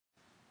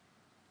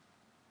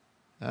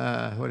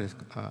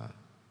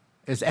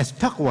it's as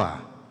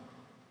taqwa.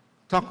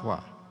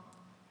 Taqwa.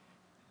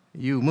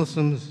 You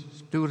Muslims,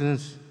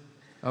 students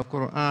of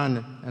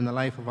Quran and the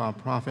life of our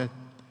Prophet,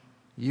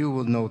 you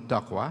will know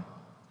taqwa.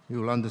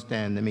 You will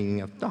understand the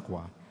meaning of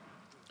taqwa.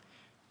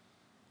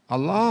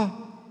 Allah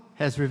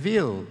has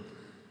revealed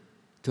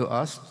to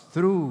us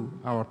through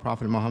our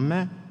Prophet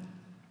Muhammad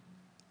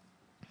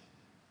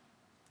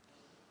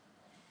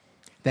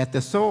that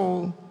the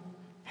soul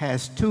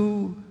has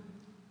two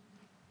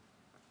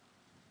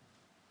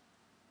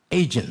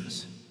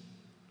agents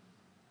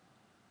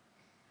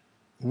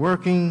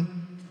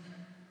working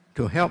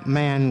to help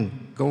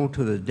man go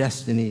to the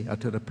destiny or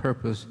to the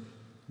purpose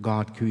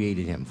God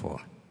created him for.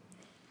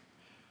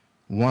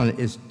 One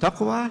is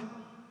taqwa,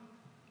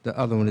 the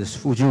other one is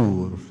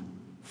fujur.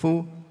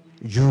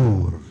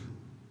 Fujur.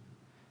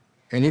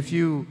 And if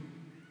you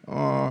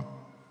are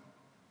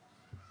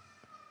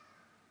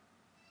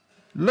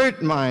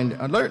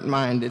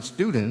alert-minded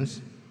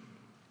students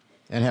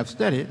and have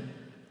studied,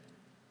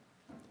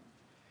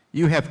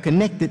 you have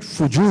connected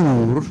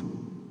fujur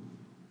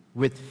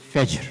with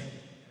fajr.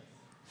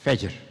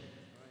 Fajr.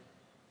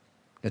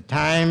 The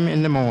time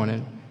in the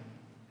morning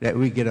that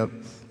we get up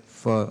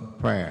for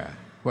prayer,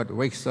 what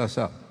wakes us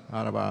up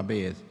out of our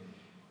beds.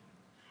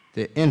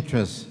 The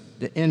interest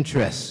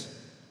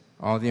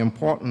or the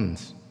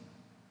importance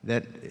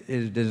that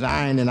is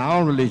designed in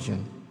our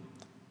religion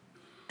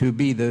to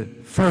be the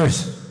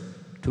first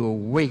to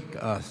awake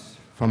us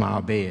from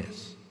our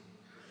beds.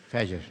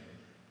 Fajr.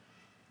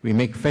 We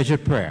make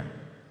Fajr prayer.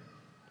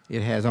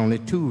 It has only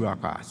 2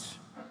 rakats,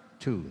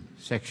 2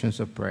 sections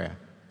of prayer,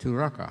 2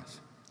 rakats.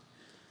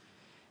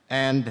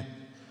 And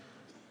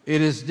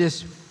it is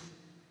this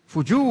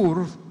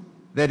fujur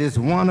that is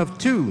one of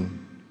 2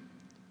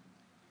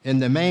 in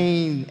the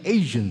main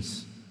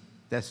agents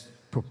that's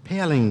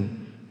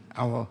propelling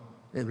our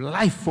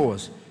life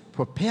force,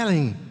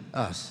 propelling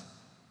us,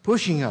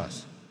 pushing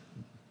us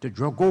to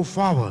go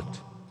forward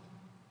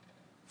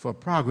for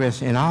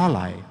progress in our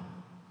life,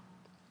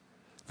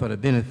 for the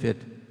benefit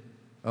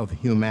of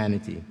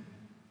humanity,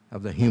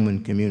 of the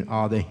human community,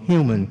 or the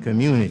human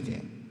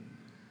community.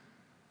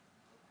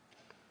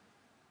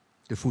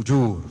 The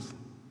fujur.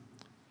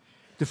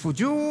 The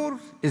fujur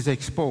is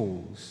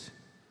exposed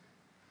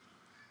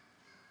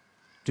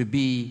to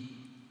be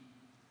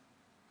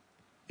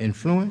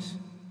influenced,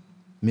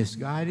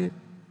 misguided,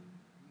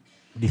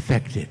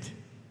 defected.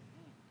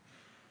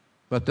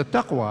 But the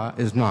taqwa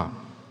is not.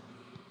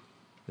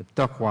 The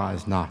taqwa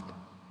is not.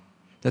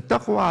 The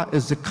taqwa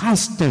is the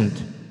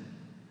constant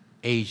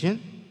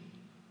agent.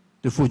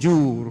 The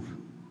fujur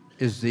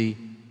is the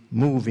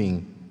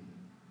moving,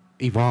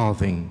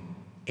 evolving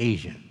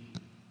agent.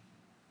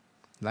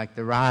 Like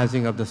the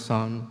rising of the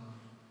sun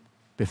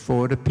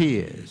before it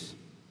appears,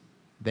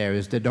 there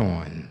is the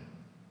dawn.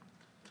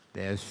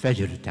 There's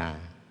Fajr time.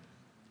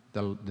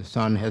 The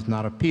sun has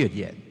not appeared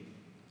yet.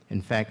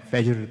 In fact,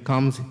 Fajr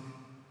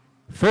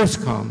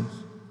first comes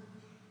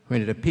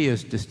when it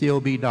appears to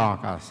still be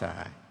dark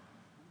outside.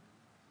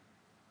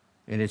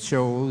 And it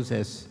shows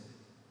as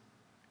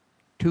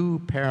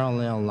 2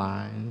 parallel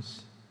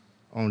lines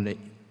on the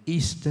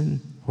eastern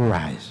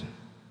horizon.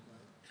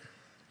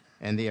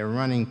 And they are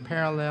running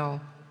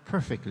parallel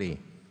perfectly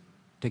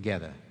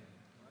together.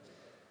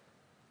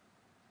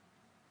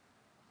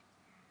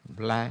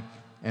 Black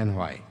and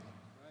white.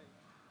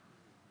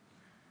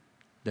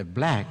 The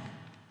black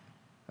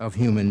of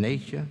human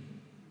nature,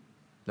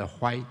 the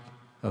white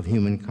of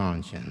human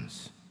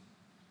conscience.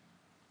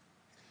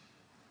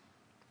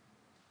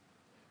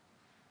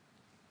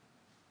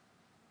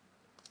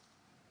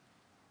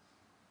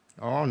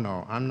 Oh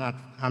no, I'm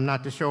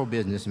not the show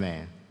business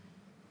man.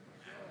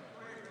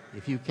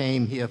 If you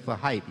came here for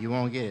hype, you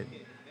won't get it.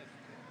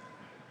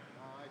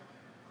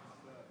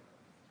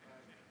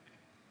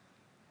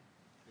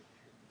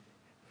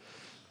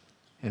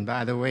 And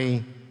by the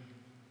way,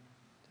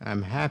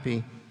 I'm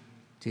happy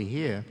to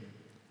hear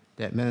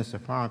that Minister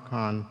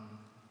Farrakhan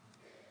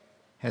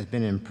has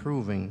been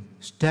improving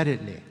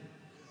steadily.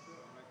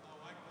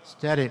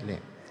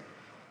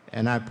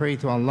 And I pray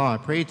to Allah,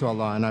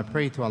 and I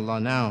pray to Allah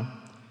now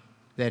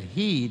that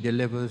He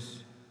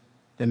delivers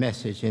the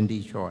message in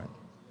Detroit.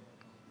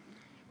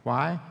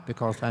 Why?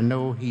 Because I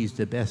know He's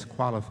the best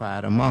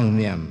qualified among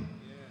them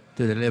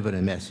to deliver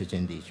the message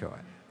in Detroit.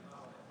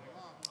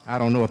 I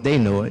don't know if they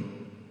know it,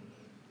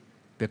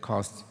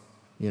 because,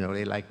 you know,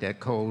 they like that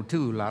coal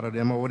too. A lot of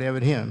them over there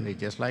with him, they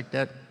just like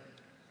that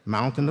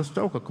mountain of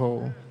stoker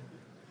coal.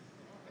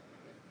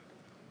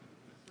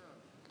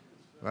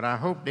 But I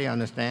hope they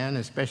understand,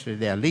 especially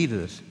their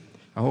leaders,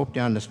 I hope they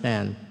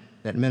understand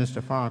that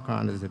Minister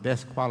Farrakhan is the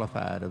best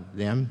qualified of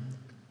them.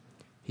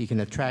 He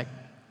can attract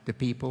the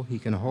people, he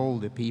can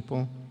hold the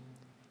people,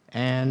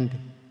 and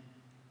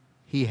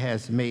he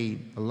has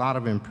made a lot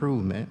of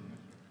improvement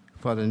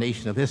for the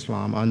Nation of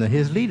Islam under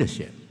his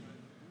leadership.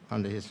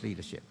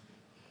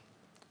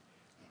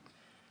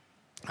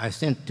 I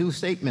sent 2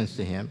 statements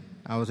to him.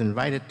 I was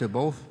invited to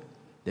both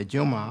the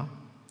Jummah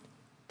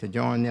to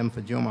join them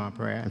for Jummah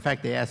prayer. In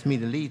fact, they asked me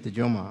to lead the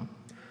Jummah.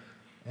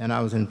 And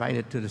I was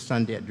invited to the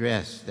Sunday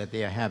address that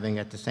they are having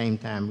at the same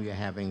time we are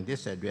having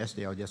this address.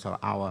 They are just an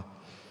hour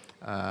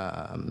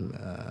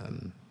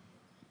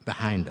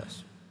behind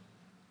us.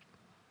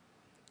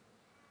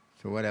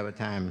 So whatever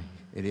time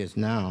it is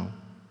now,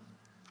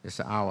 it's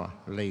an hour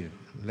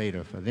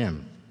later for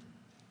them.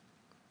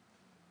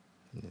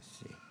 Let's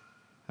see.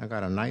 I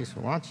got a nice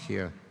watch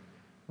here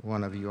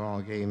one of you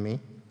all gave me.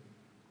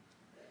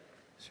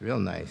 It's real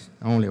nice.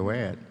 I only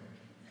wear it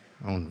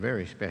on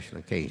very special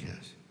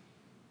occasions.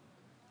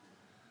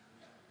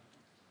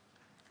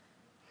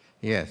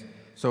 Yes,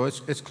 so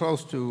it's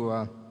close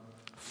to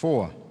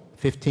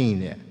 4:15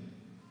 there,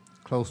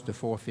 close to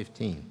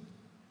 4:15.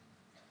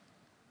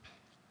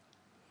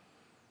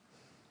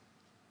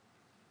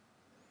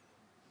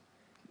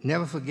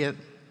 Never forget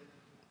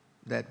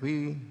that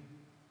we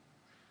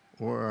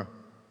were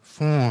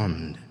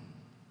formed.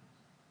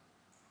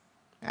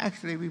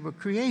 Actually, we were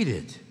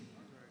created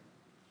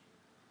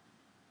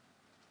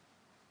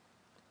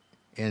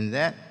in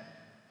that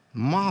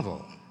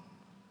model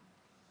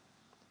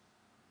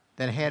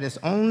that had its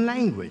own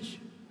language.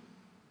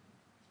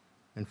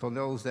 And for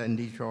those that in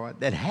Detroit,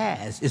 that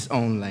has its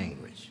own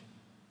language.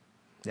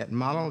 That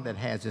model that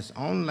has its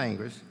own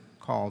language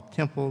called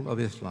Temple of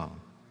Islam.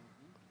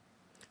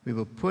 We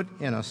were put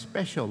in a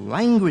special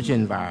language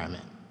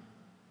environment.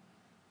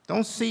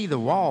 Don't see the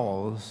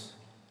walls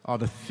or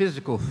the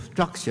physical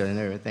structure and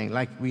everything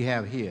like we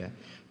have here.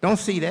 Don't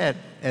see that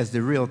as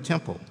the real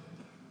temple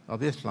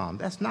of Islam.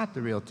 That's not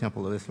the real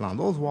temple of Islam.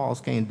 Those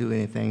walls can't do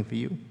anything for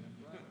you.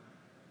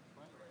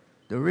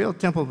 The real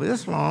temple of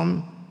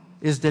Islam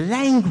is the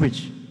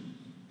language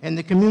and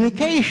the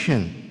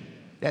communication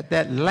that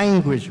that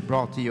language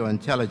brought to your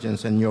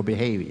intelligence and your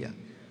behavior.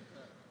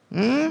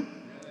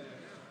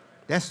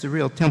 That's the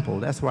real temple.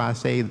 That's why I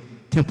say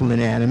temple in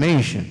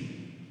animation.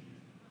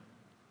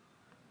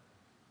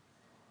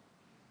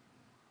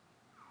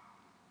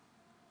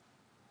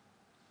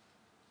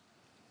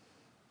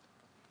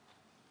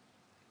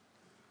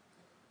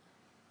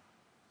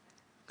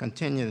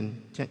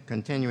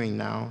 Continuing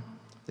now,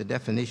 the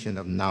definition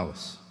of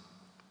nous,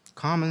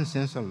 common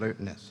sense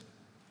alertness.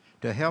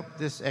 To help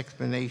this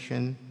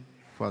explanation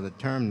for the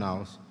term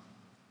nous,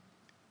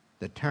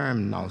 the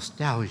term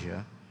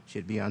nostalgia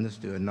should be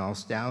understood.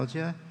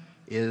 Nostalgia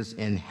is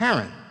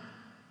inherent,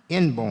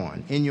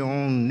 inborn, in your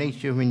own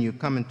nature when you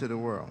come into the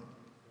world.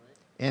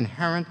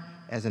 Inherent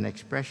as an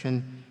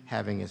expression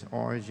having its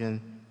origin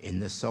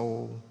in the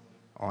soul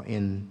or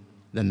in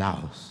the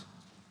nous.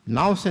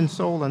 Nous and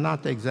soul are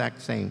not the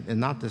exact same, they're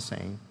not the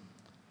same.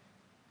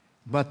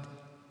 But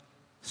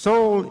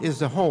soul is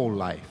the whole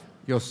life.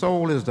 Your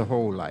soul is the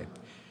whole life.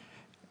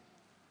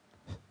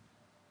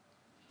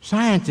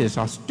 Scientists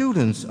are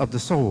students of the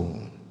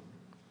soul,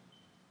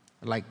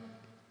 like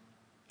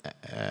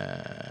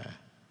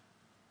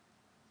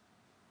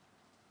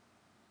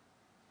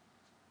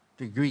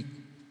the Greek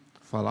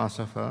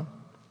philosopher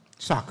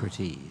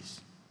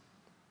Socrates,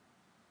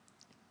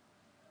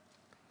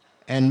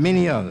 and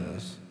many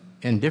others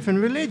in different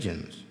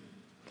religions.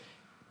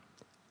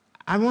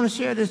 I want to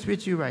share this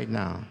with you right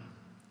now.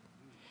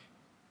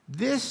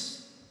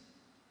 This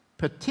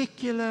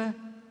particular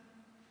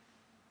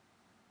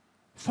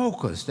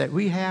focus that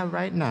we have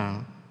right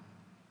now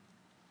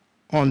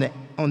on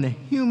the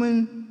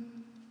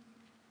human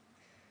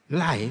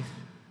life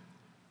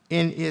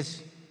in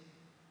its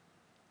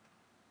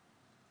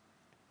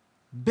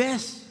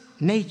best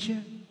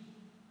nature,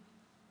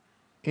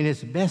 in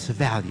its best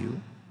value,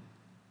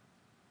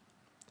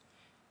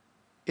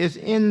 is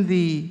in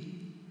the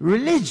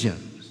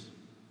religions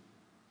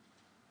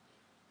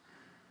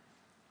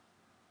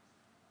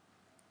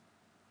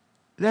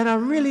that are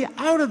really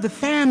out of the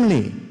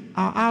family,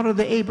 or out of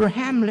the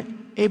Abrahamic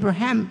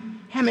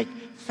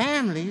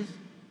families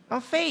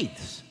of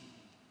faiths.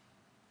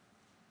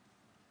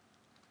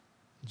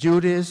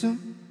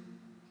 Judaism,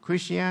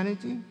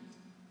 Christianity,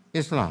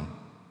 Islam.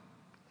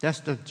 That's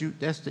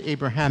the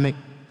Abrahamic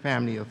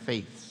family of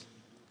faiths.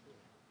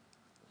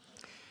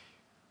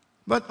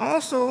 But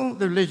also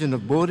the religion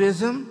of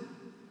Buddhism,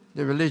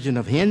 the religion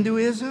of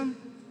Hinduism,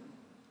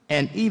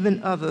 and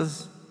even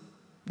others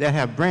that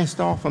have branched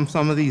off from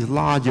some of these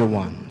larger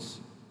ones.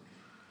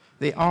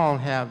 They all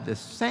have the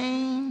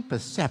same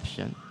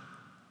perception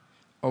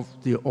of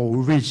the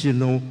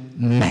original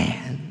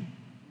man,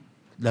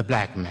 the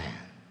black man.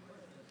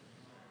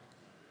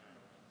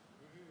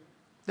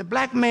 The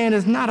black man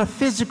is not a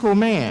physical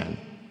man.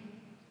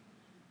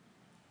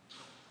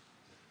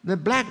 The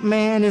black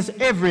man is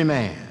every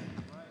man.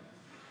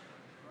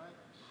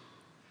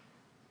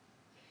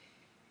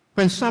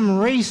 When some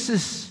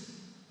racist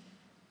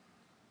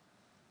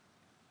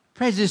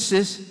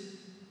prejudice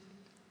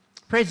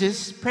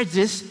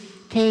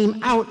came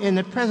out in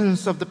the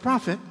presence of the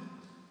prophet,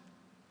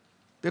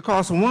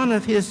 because one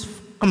of his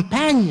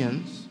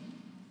companions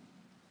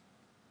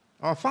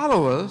or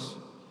followers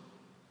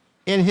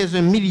in his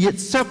immediate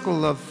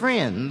circle of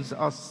friends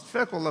or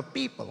circle of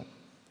people,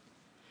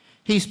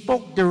 he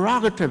spoke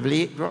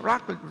derogatively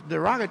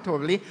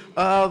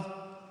of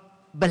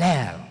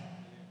Bilal.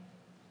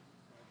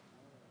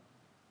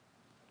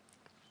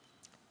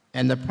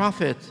 And the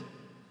prophet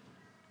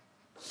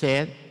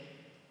said,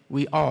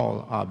 we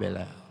all are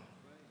beloved.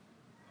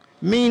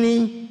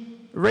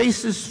 Meaning,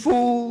 racist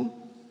fool,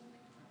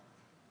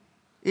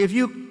 if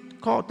you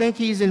think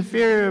he's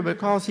inferior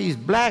because he's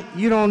black,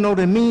 you don't know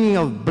the meaning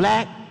of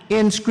black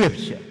in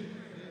Scripture.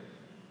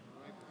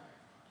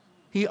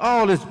 We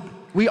all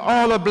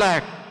are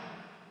black.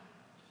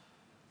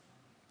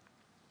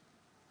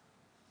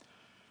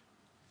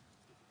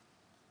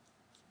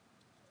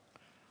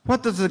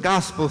 What does the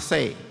gospel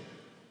say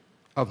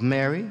of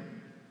Mary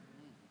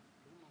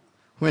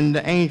when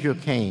the angel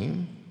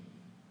came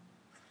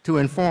to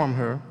inform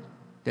her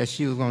that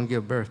she was going to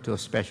give birth to a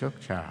special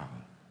child?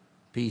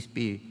 Peace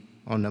be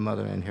on the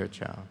mother and her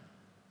child.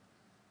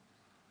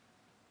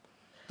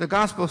 The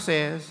gospel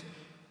says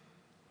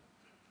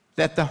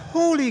that the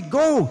Holy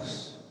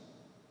Ghost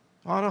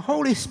or the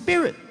Holy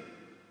Spirit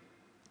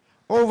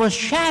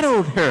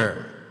overshadowed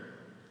her.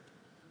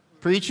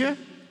 Preacher,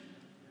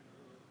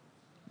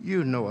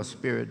 you know a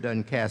spirit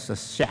doesn't cast a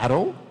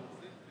shadow.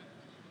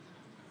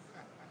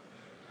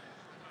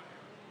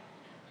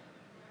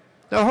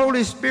 The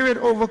Holy Spirit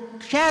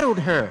overshadowed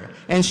her,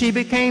 and she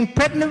became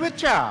pregnant with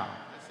child.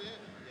 That's it.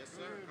 Yes,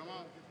 sir. Come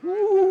on.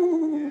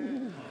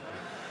 Ooh.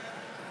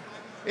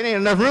 It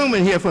ain't enough room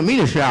in here for me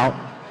to shout.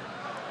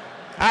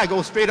 I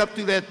go straight up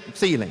through that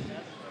ceiling.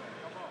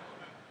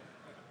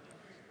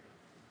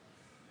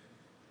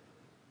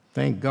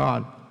 Thank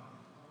God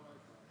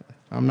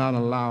I'm not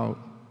allowed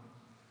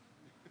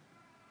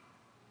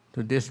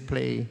to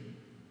display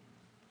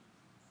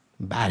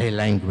body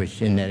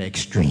language in that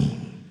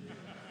extreme.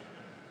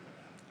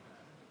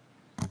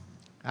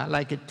 I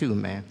like it too,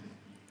 man.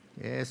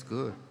 Yeah, it's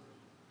good.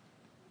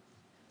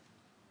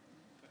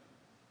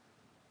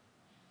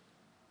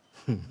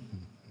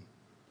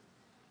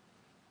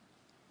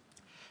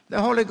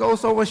 The Holy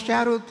Ghost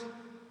overshadowed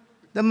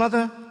the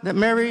mother,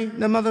 Mary,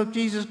 the mother of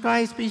Jesus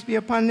Christ, peace be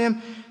upon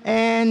them,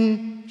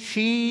 and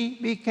she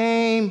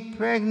became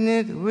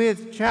pregnant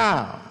with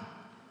child.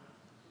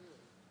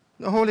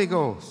 The Holy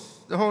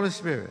Ghost, the Holy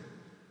Spirit,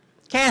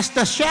 cast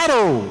a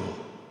shadow.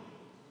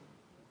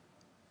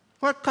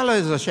 What color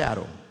is a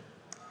shadow?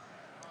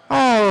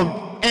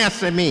 Oh,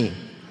 answer me.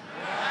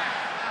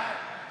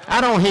 I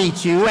don't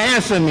hate you.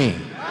 Answer me.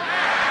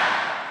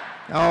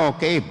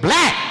 Okay,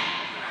 black.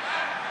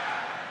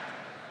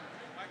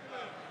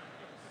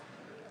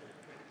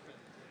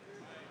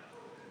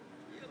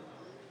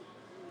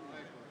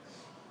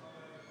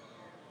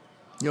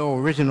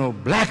 Your original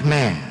black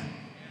man.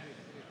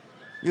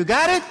 You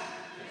got it?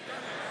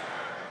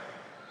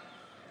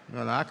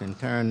 Well, I can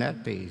turn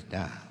that page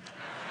down.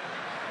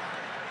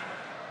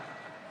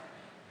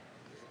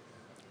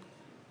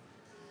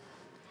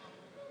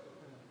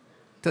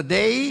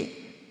 Today,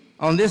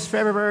 on this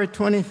February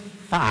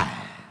 25,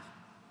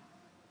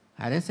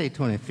 I didn't say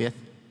 25th,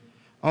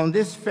 on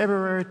this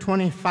February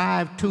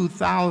 25,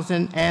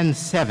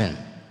 2007,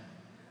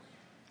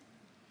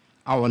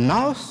 our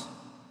north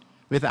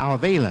with our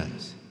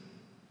valence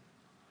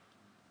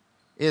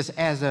is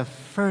as a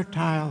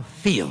fertile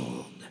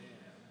field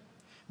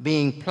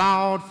being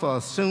plowed for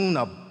a soon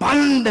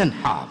abundant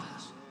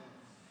harvest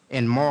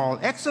in moral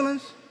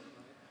excellence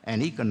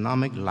and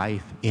economic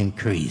life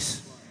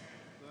increase.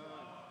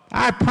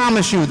 I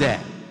promise you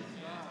that.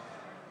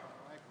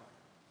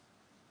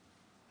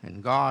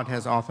 And God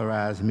has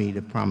authorized me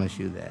to promise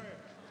you that.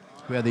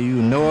 Whether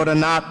you know it or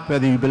not,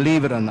 whether you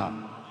believe it or not.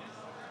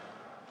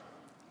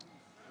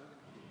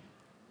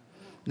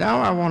 Now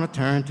I want to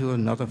turn to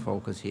another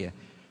focus here.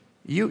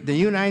 The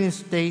United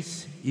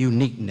States'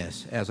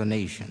 uniqueness as a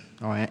nation,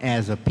 or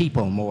as a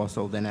people more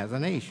so than as a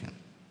nation.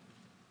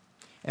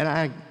 And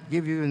I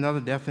give you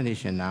another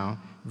definition now,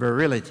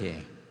 virility.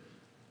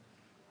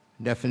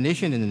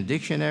 Definition in the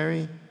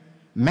dictionary,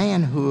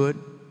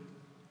 manhood,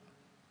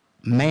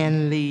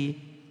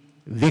 manly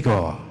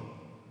vigor.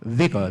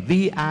 Vigor,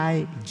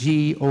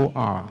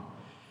 V-I-G-O-R.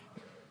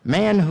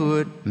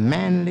 Manhood,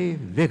 manly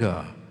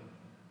vigor.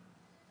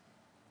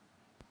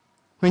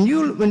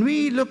 When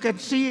we look at,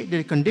 see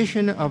the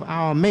condition of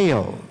our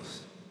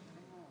males,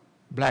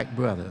 black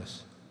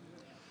brothers,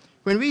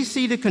 when we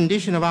see the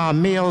condition of our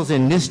males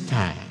in this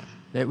time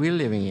that we're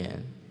living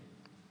in,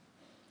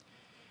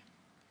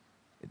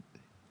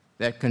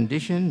 that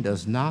condition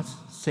does not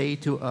say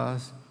to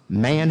us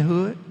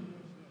manhood.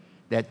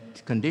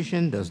 That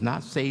condition does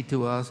not say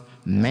to us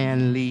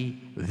manly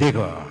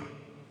vigor.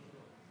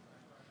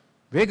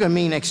 Vigor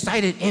means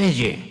excited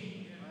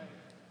energy.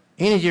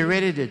 Energy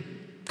ready to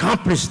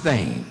accomplish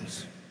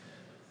things.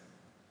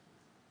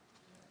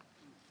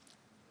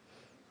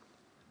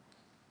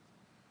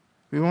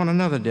 We want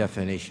another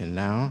definition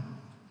now.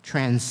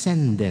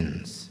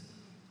 Transcendence.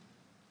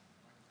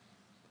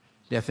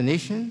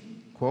 Definition,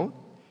 quote,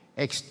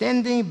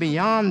 extending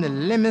beyond the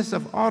limits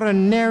of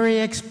ordinary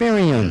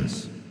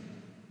experience.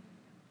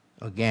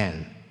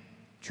 Again,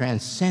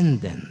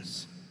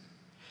 transcendence.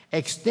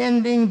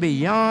 Extending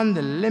beyond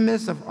the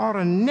limits of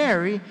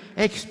ordinary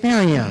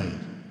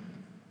experience.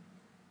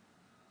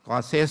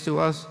 God says to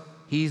us,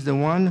 He's the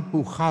one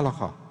who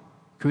khalaqa,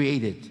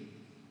 created.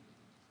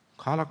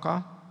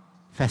 Khalaqa,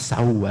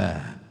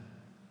 فسوى.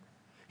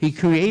 He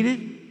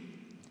created,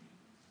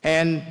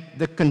 and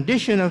the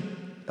condition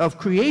of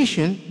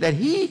creation that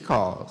he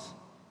calls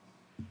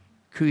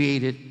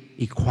created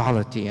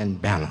equality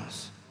and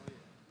balance.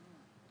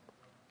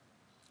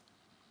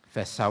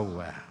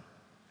 فسوى.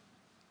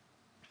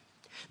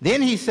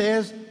 Then he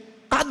says,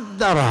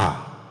 قدر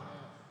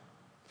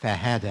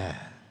فهدى.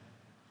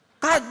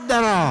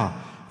 قدر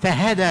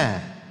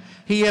فهدى.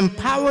 He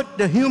empowered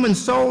the human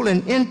soul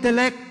and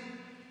intellect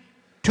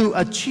to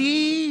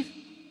achieve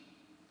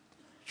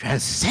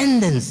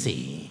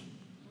transcendency.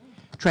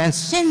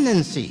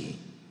 Transcendency.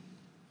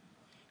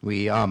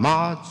 We are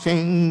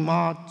marching,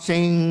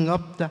 marching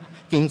up the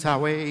King's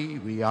Highway.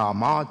 We are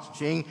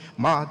marching,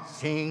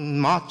 marching,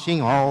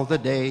 marching all the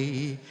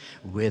day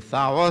with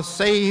our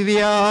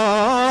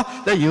Savior,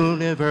 the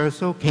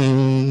universal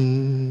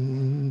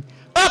King.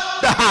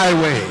 Up the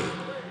highway.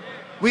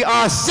 We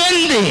are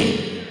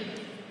ascending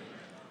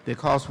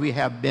because we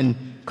have been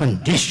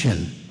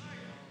conditioned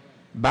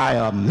by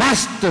a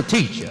master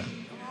teacher,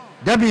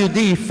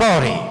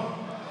 WD-40.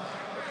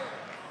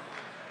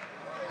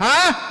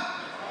 Huh?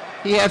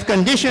 He has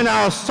conditioned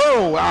our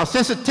soul, our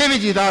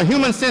sensitivities, our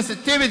human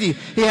sensitivity.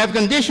 He has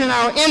conditioned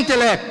our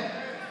intellect.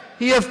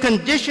 He has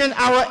conditioned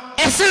our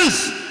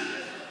essence,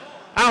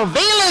 our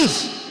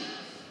valence,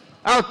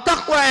 our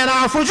taqwa and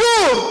our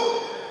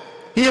fujur.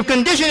 He has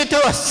conditioned it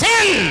to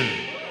ascend.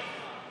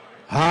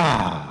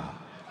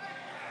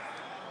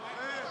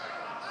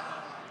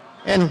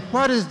 And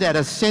what is that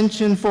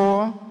ascension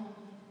for?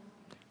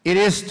 It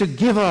is to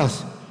give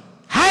us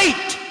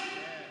height.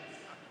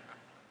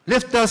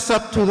 Lift us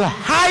up to the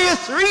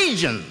highest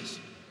regions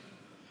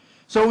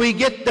so we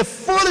get the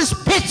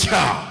fullest picture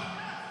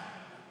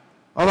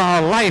of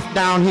our life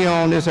down here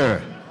on this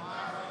earth.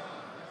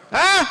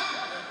 Huh?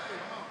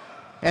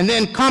 And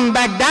then come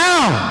back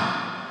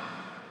down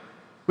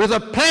with a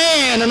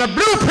plan and a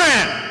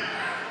blueprint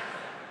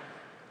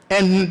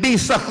and be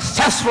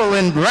successful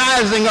in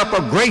rising up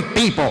a great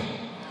people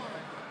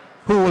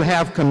who will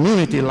have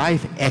community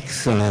life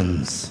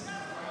excellence.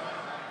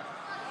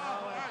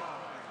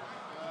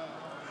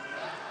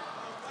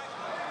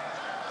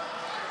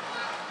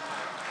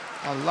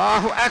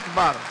 Allahu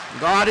Akbar.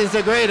 God is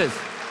the greatest.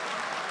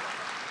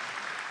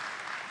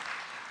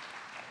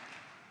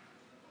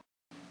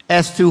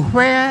 As to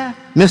where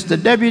Mr.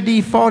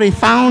 WD-40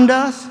 found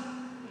us,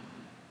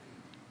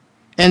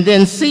 and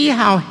then see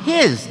how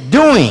his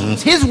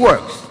doings, his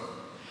works,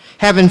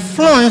 have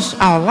influenced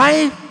our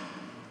life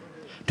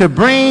to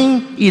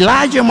bring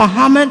Elijah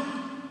Muhammad,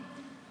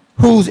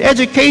 whose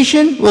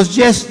education was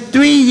just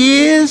 3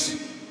 years,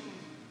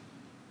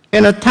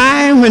 in a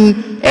time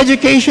when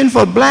education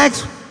for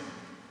blacks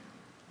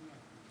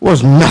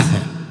was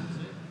nothing.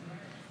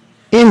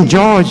 In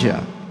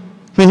Georgia,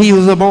 when he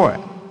was a boy.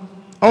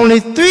 Only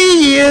 3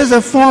 years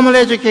of formal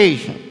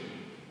education.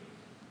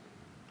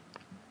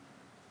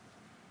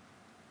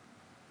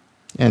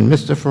 And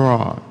Mr.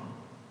 Farrar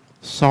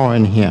saw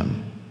in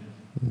him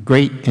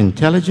great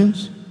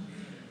intelligence,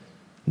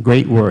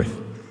 great worth,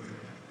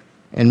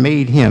 and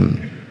made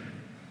him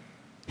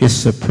his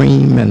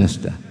supreme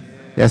minister.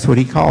 That's what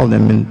he called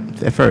him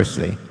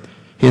firstly,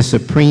 his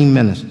supreme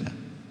minister.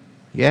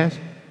 Yes?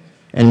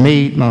 And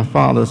made my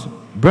father's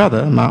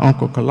brother, my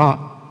Uncle Kalak,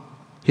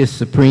 his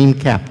supreme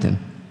captain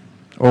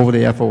over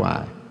the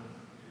FOI.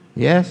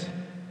 Yes?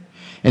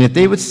 And if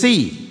they would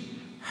see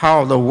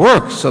how the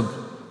works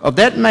of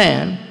that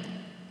man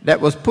that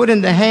was put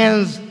in the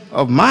hands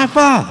of my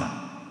father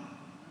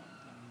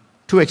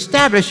to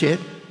establish it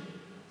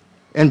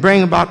and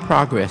bring about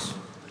progress,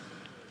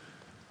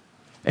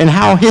 and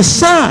how his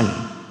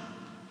son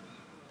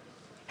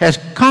has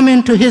come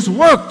into his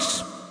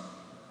works,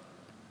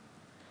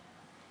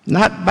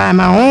 not by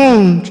my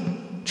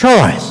own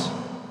choice,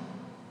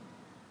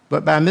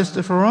 but by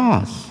Mr.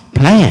 Farrar's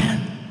plan.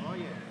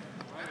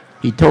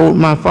 He told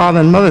my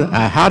father and mother,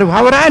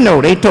 how would I know?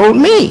 They told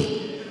me.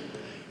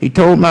 He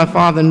told my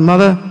father and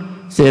mother,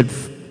 said,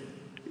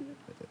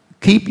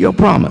 keep your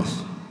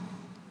promise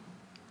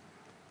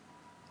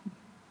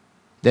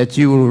that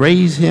you will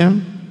raise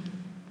him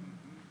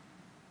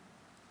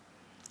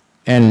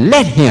and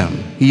let him,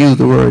 he used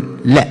the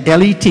word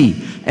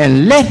L-E-T,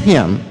 and let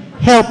him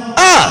help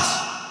us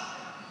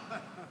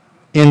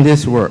in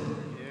this work.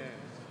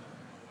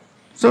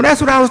 So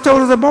that's what I was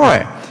told as a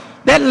boy.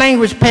 That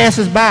language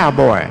passes by a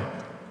boy.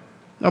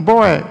 A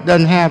boy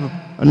doesn't have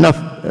enough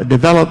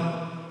developed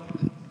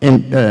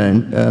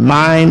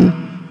mind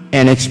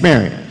and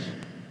experience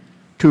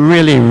to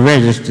really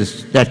register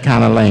that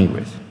kind of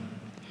language.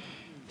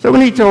 So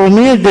when he told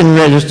me, it didn't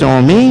register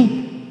on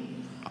me,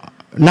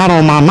 not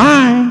on my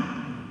mind,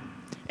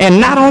 and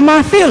not on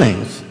my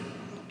feelings.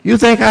 You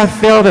think I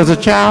felt as a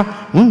child,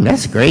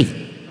 that's great.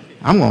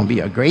 I'm going to be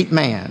a great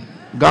man.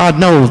 God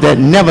knows that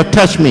never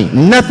touched me.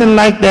 Nothing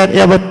like that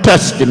ever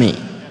touched me.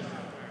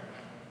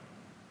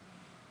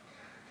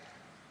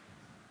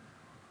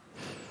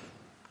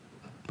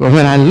 But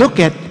when I look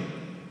at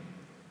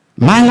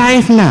my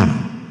life now,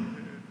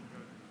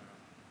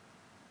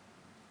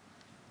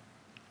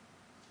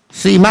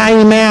 see my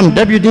Imam,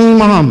 WDM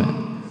Muhammad,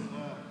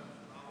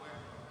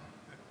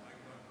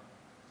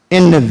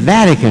 in the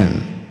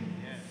Vatican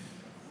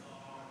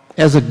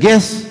as a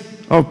guest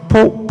of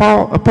Pope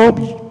Paul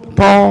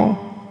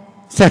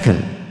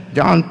II,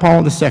 John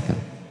Paul II.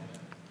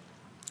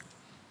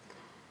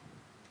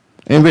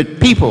 And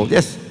with people,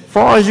 just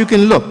far as you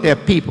can look, there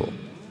are people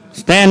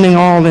standing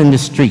all in the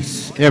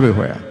streets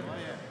everywhere.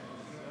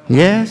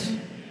 Yes?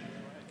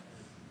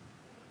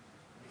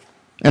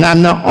 And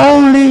I'm the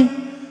only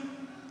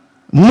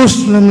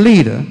Muslim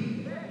leader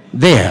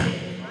there.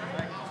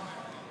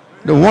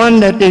 The one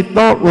that they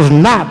thought was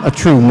not a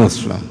true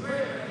Muslim.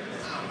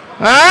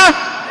 Huh?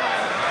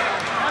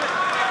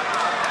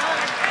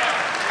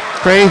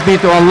 Praise be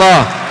to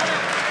Allah.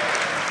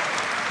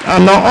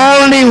 I'm the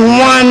only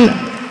one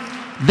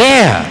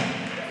there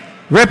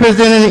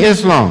representing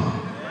Islam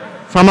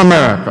from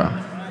America.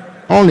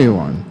 Only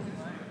one.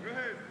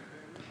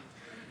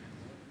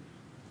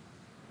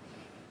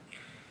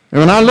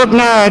 And when I look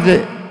now at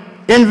the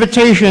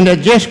invitation that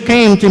just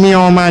came to me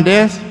on my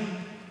desk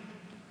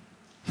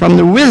from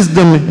the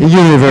Wisdom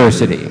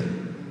University,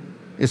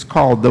 it's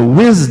called the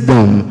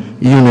Wisdom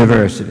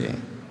University.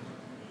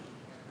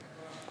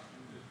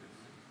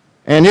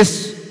 And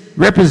its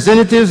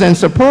representatives and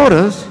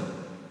supporters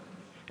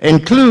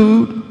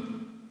include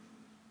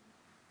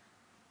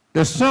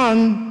the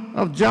son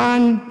of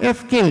John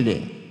F.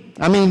 Kennedy.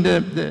 I mean,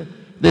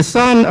 the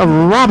son of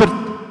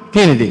Robert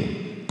Kennedy.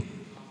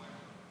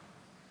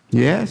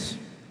 Yes,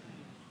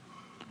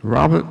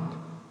 Robert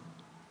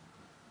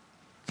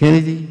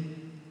Kennedy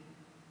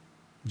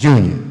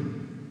Jr.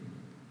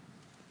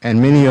 And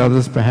many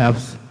others,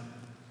 perhaps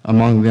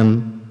among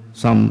them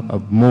some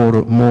of more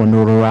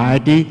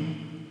notoriety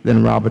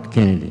than Robert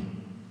Kennedy.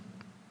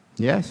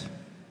 Yes?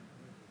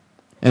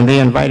 And they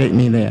invited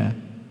me there.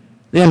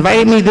 They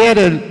invited me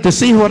there to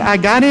see what I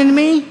got in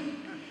me?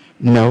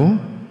 No.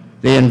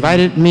 They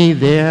invited me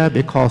there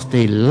because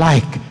they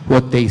like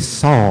what they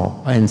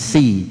saw and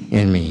see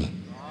in me.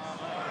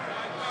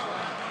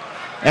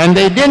 And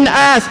they didn't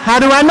ask, how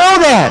do I know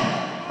that?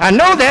 I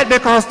know that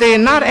because they're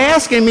not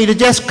asking me to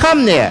just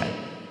come there.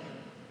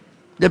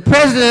 The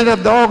president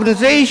of the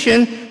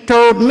organization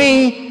told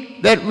me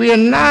that we are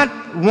not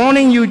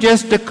wanting you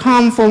just to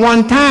come for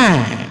one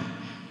time.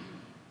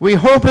 We're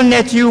hoping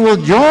that you will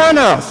join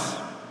us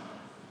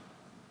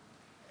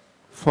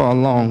for a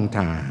long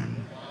time.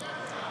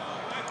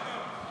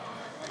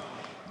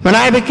 When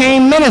I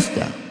became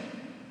minister,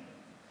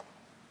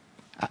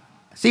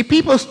 see,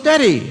 people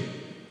study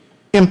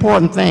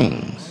important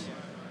things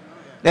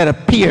that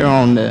appear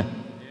on the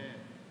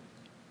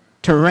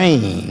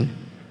terrain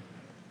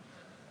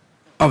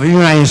of the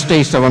United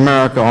States of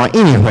America or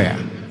anywhere.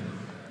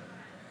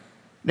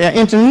 They're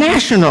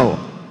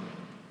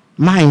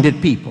international-minded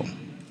people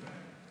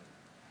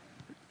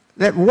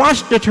that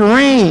watch the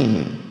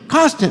terrain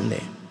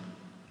constantly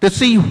to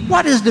see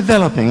what is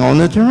developing on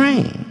the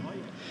terrain.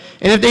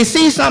 And if they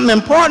see something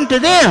important to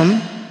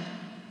them,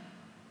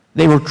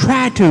 they will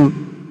try to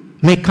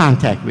make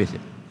contact with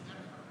it.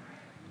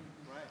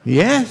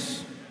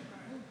 Yes.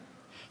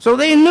 So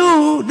they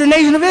knew the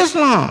Nation of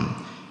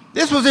Islam.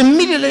 This was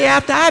immediately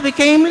after I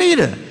became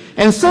leader.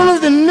 And as soon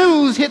as the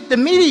news hit the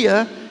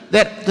media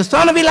that the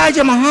son of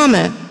Elijah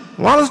Muhammad,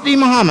 Wallace D.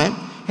 Muhammad,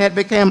 had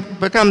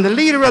become the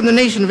leader of the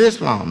Nation of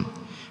Islam,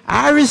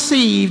 I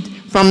received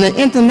from the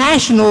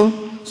International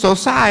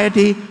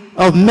Society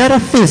of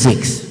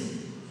Metaphysics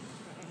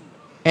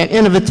an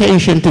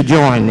invitation to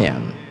join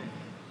them.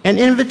 An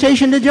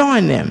invitation to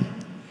join them.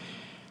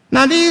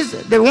 Now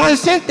the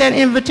ones sent that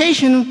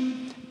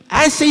invitation,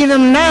 I see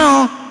them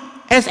now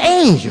as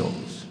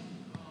angels.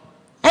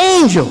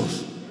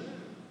 Angels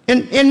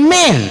in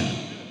men.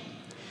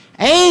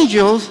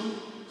 Angels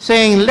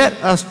saying, let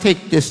us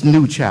take this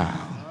new child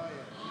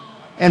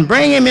and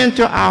bring him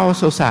into our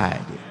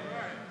society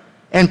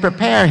and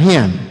prepare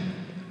him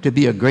to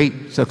be a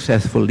great,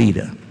 successful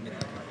leader.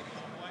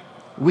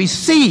 We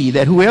see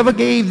that whoever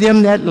gave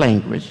them that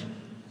language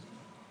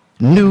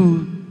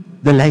knew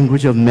the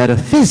language of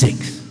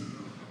metaphysics.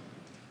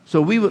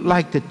 So we would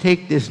like to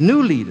take this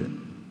new leader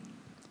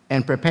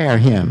and prepare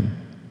him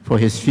for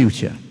his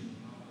future.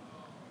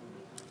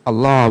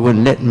 Allah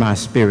wouldn't let my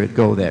spirit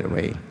go that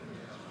way.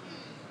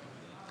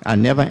 I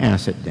never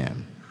answered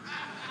them.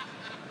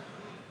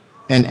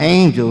 And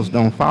angels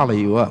don't follow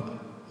you up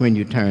when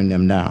you turn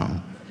them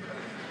down.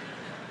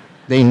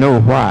 They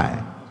know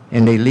why,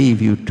 and they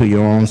leave you to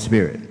your own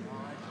spirit.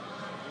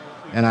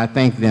 And I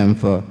thank them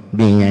for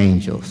being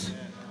angels.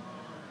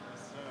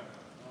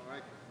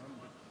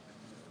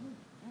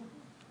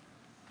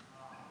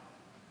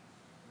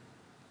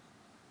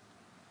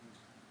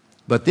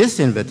 But this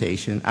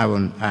invitation,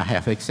 I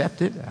have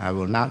accepted. I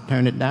will not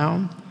turn it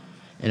down.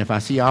 And if I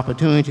see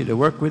opportunity to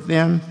work with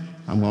them,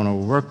 I'm going to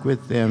work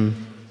with them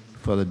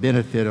for the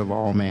benefit of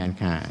all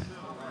mankind.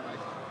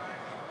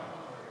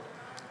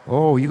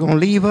 Oh, you're going to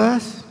leave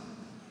us?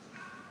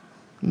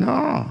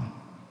 No.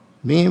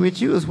 Being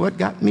with you is what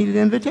got me the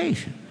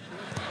invitation.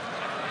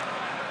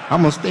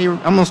 I'm going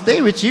to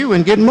stay with you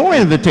and get more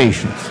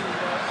invitations.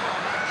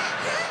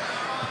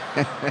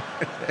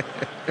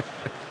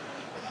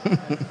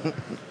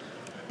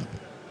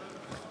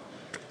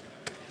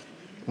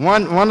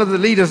 One of the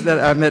leaders that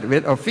I met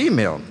with, a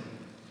female,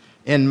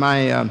 in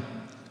my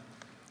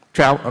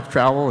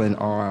travel and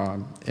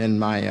in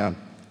my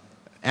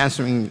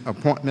answering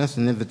appointments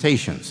and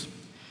invitations.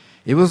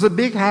 It was a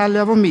big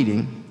high-level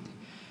meeting,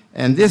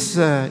 and this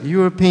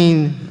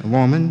European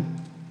woman,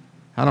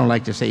 I don't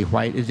like to say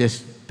white, it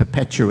just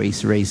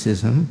perpetuates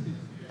racism.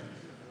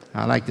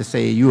 I like to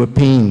say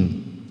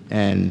European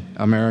and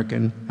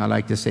American. I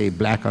like to say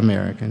black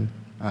American,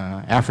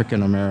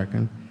 African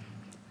American,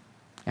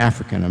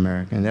 African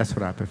American. That's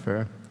what I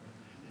prefer,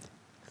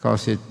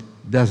 because it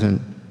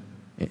doesn't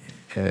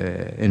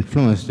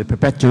influence the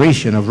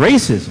perpetuation of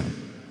racism.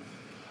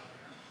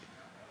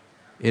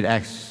 It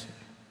acts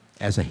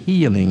as a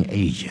healing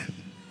agent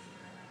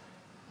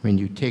when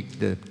you take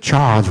the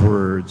charged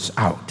words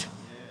out.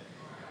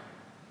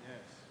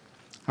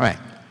 All right.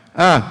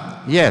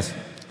 Yes.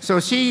 So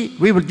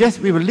we were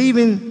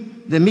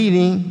leaving the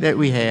meeting that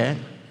we had,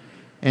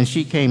 and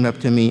she came up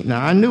to me.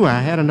 Now I knew I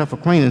had enough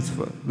acquaintance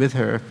with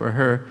her for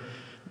her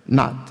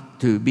not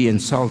to be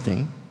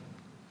insulting.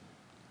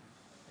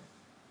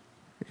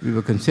 We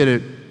were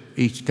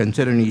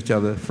considering each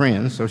other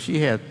friends, so she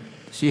had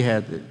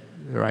the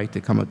right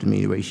to come up to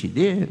me the way she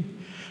did.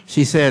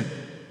 She said,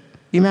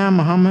 "Imam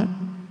Muhammad,"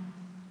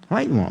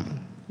 white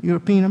woman,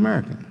 European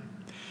American.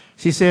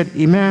 She said,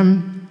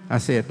 "Imam," I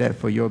said that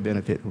for your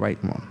benefit,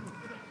 white woman,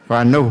 for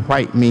I know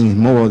white means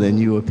more than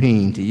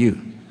European to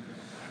you.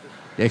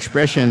 The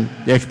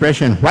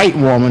expression white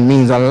woman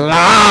means a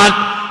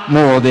lot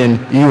more than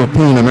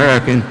European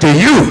American to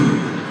you.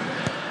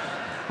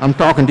 I'm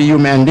talking to you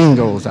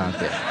mandingos out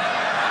there.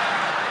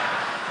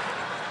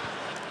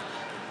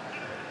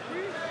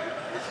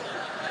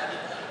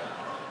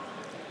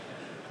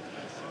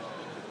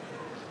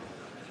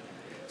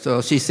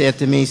 So she said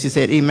to me, she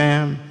said,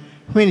 "Imam,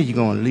 when are you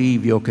going to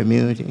leave your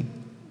community?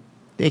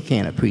 They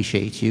can't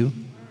appreciate you."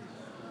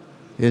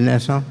 Isn't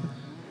that something?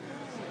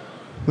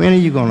 When are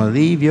you going to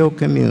leave your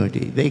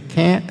community? They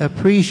can't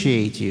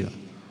appreciate you.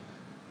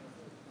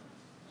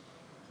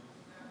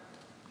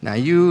 Now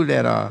you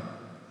that are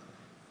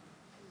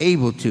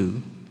able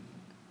to,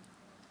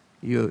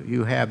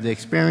 you have the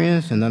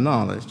experience and the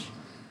knowledge.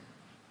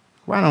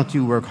 Why don't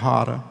you work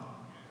harder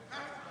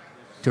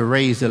to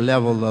raise the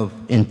level of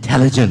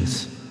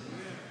intelligence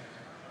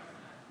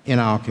in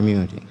our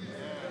community?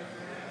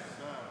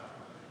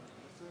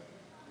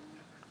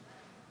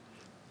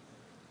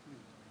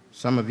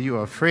 Some of you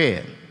are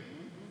afraid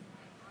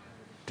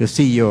to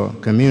see your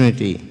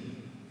community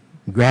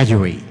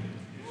graduate.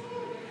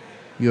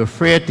 You're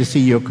afraid to see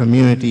your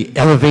community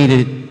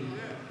elevated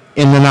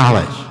in the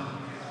knowledge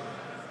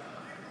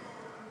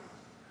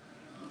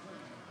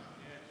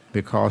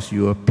because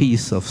you're a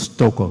piece of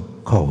stoker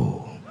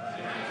coal.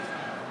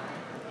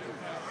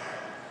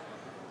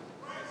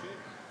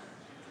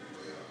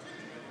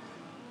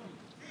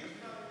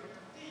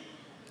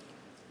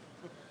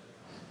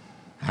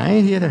 I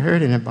ain't here to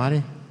hurt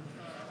anybody.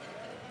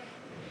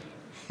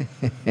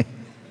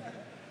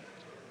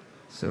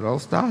 So don't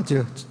start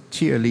your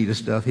cheerleader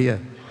stuff here.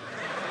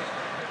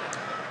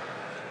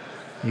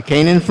 You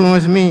can't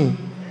influence me.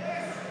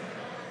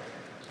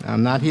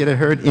 I'm not here to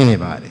hurt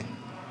anybody.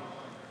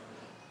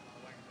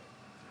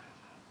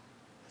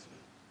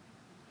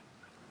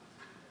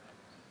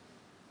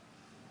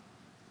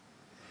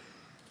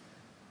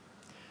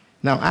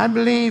 Now, I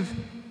believe,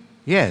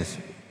 yes,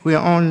 we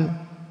are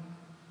on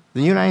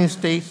the United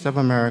States of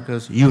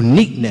America's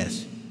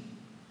uniqueness,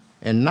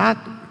 and not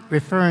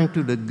referring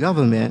to the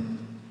government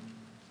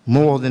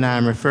more than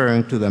I'm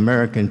referring to the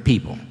American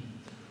people.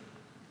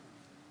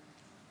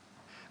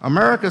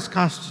 America's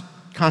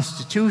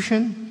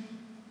Constitution,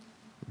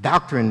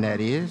 doctrine that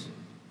is,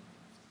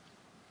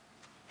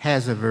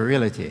 has a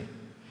virility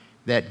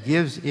that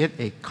gives it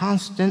a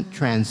constant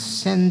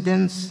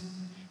transcendence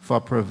for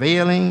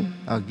prevailing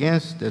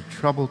against the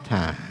troubled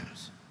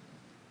times.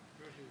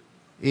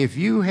 If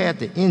you had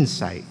the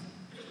insight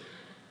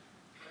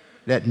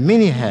that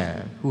many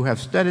have who have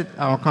studied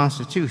our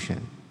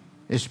Constitution,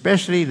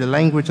 especially the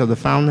language of the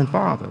Founding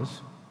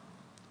Fathers,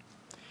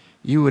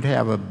 you would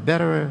have a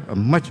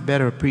much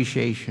better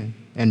appreciation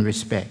and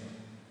respect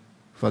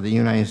for the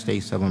United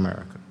States of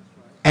America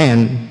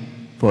and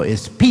for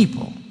its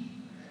people.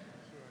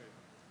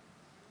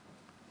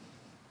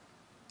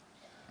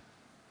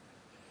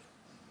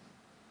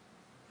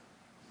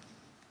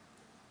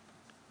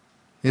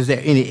 Is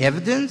there any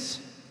evidence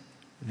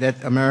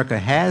that America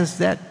has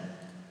that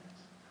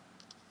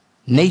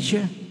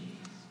nature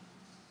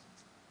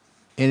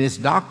in its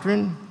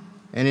doctrine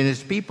and in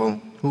its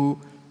people who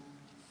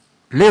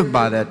live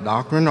by that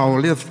doctrine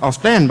or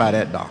stand by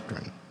that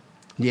doctrine?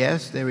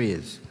 Yes, there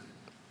is.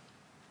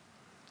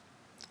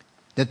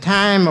 The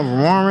time of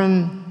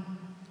Warren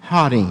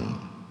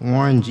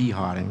G.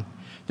 Harding,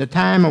 the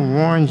time of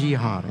Warren G.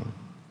 Harding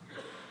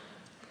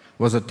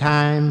was a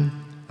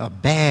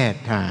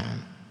bad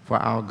time for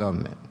our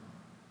government.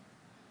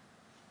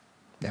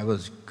 There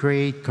was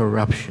great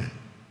corruption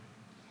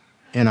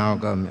in our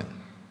government.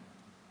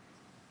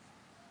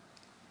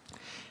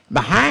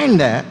 Behind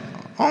that,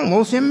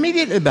 almost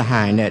immediately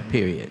behind that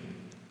period,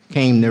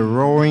 came the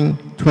Roaring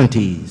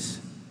Twenties.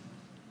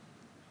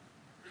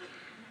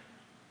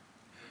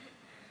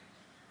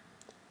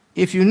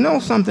 If you know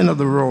something of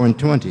the Roaring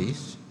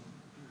Twenties,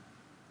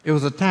 it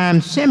was a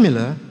time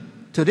similar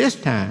to this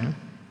time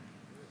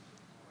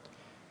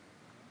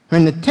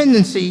when the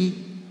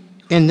tendency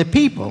in the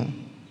people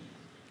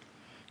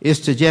is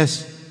to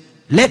just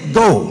let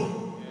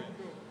go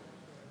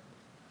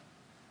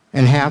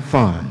and have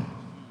fun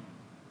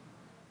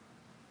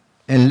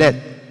and let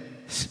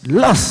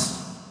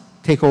lust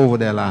take over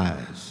their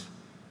lives.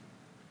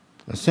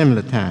 A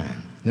similar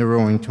time, the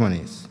Roaring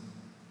Twenties.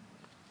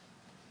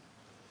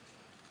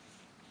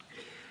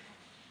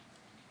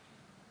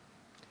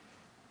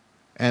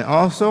 And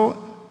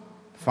also,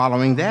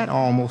 following that,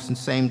 almost in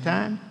the same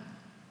time,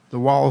 the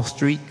Wall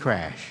Street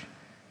crash.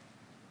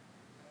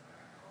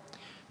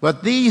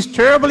 But these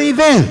terrible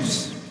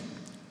events,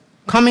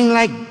 coming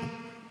like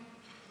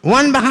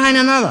one behind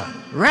another,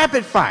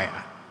 rapid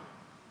fire,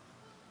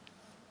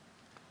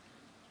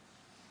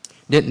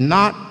 did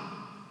not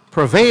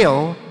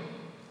prevail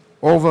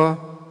over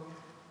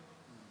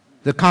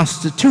the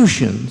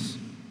Constitution's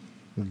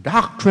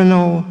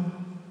doctrinal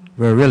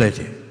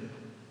virility.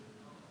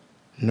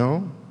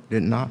 No,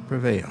 did not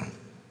prevail.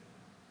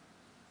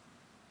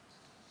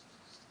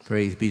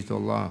 Praise be to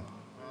Allah.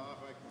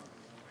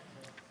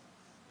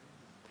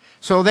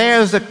 So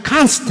there's a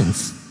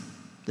constancy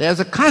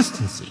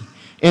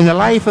in the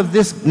life of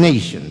this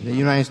nation, the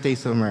United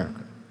States of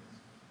America.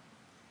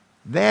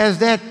 There's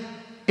that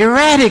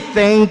erratic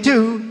thing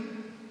too,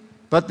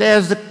 but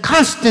there's the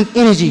constant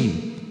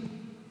energy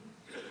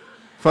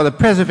for the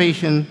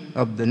preservation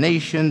of the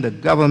nation, the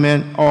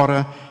government,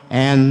 order,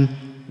 and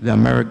the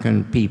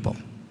American people.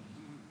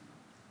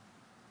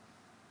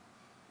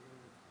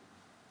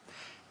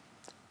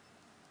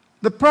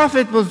 The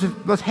prophet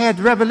had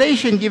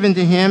revelation given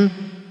to him,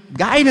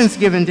 guidance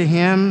given to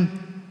him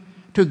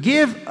to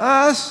give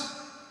us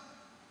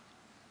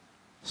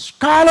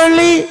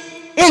scholarly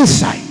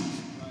insight,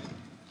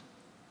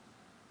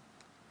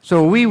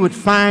 so we would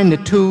find the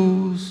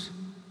tools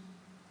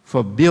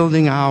for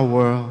building our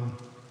world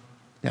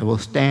that will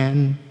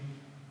stand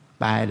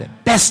by the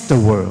best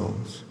of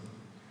worlds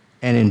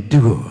and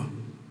endure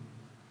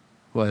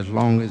for as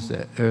long as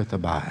the earth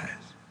abides.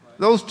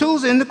 Those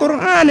tools in the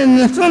Quran and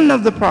the Sunnah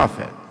of the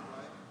Prophet,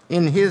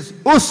 in his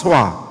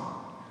uswa,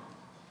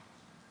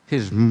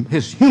 his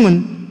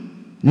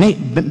human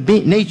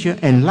nature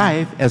and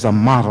life as a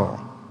model.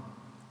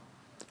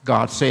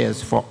 God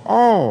says, for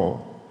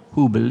all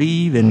who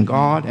believe in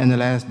God and the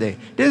last day.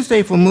 It didn't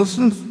say for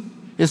Muslims.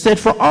 It said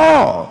for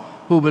all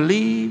who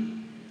believe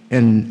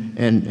in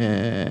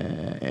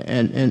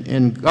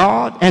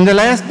God and the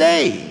last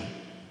day.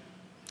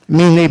 I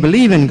mean, they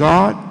believe in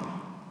God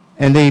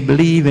and they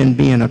believe in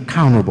being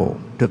accountable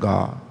to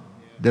God.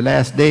 The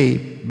last day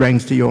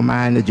brings to your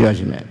mind the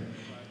judgment.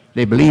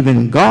 They believe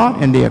in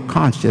God and they are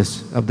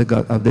conscious of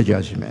the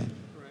judgment.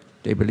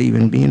 They believe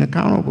in being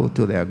accountable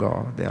to their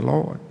God, their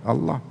Lord,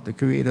 Allah, the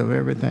creator of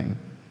everything.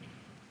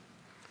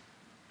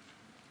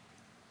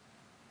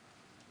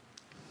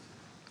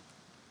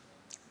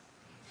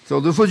 So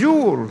the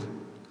fujur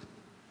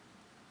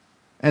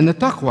and the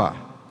taqwa,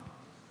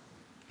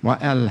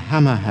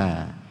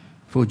 وَأَلْهَمَهَا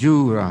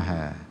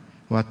فُجُورَهَا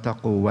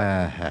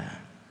وَتَقْوَاهَا.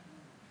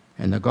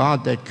 And the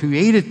God that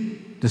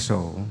created the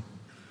soul,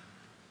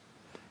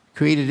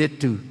 created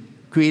it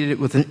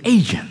with an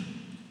agent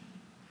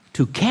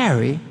to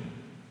carry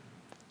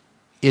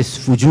its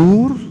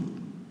fujur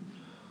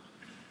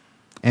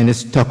and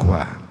its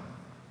taqwa,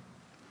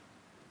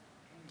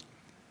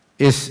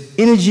 its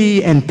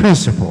energy and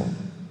principle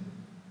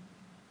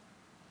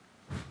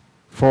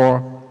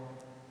for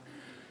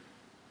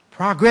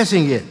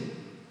progressing it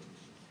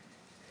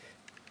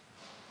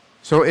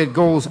so it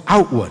goes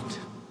outward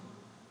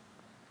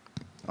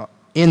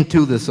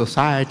into the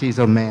societies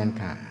of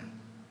mankind.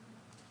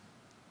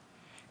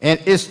 And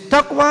its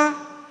taqwa,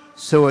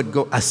 so it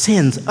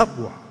ascends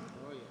upward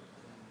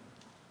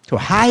to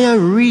higher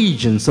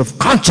regions of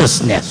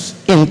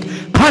consciousness,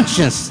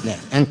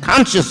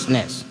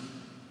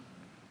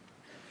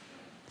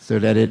 so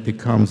that it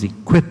becomes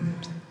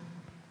equipped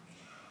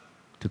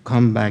to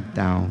come back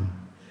down,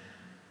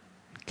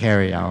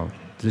 carry out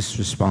this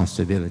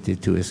responsibility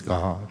to its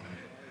God,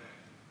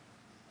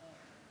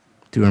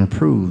 to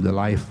improve the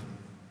life,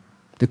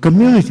 the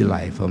community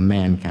life of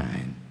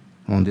mankind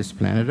on this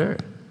planet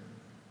Earth.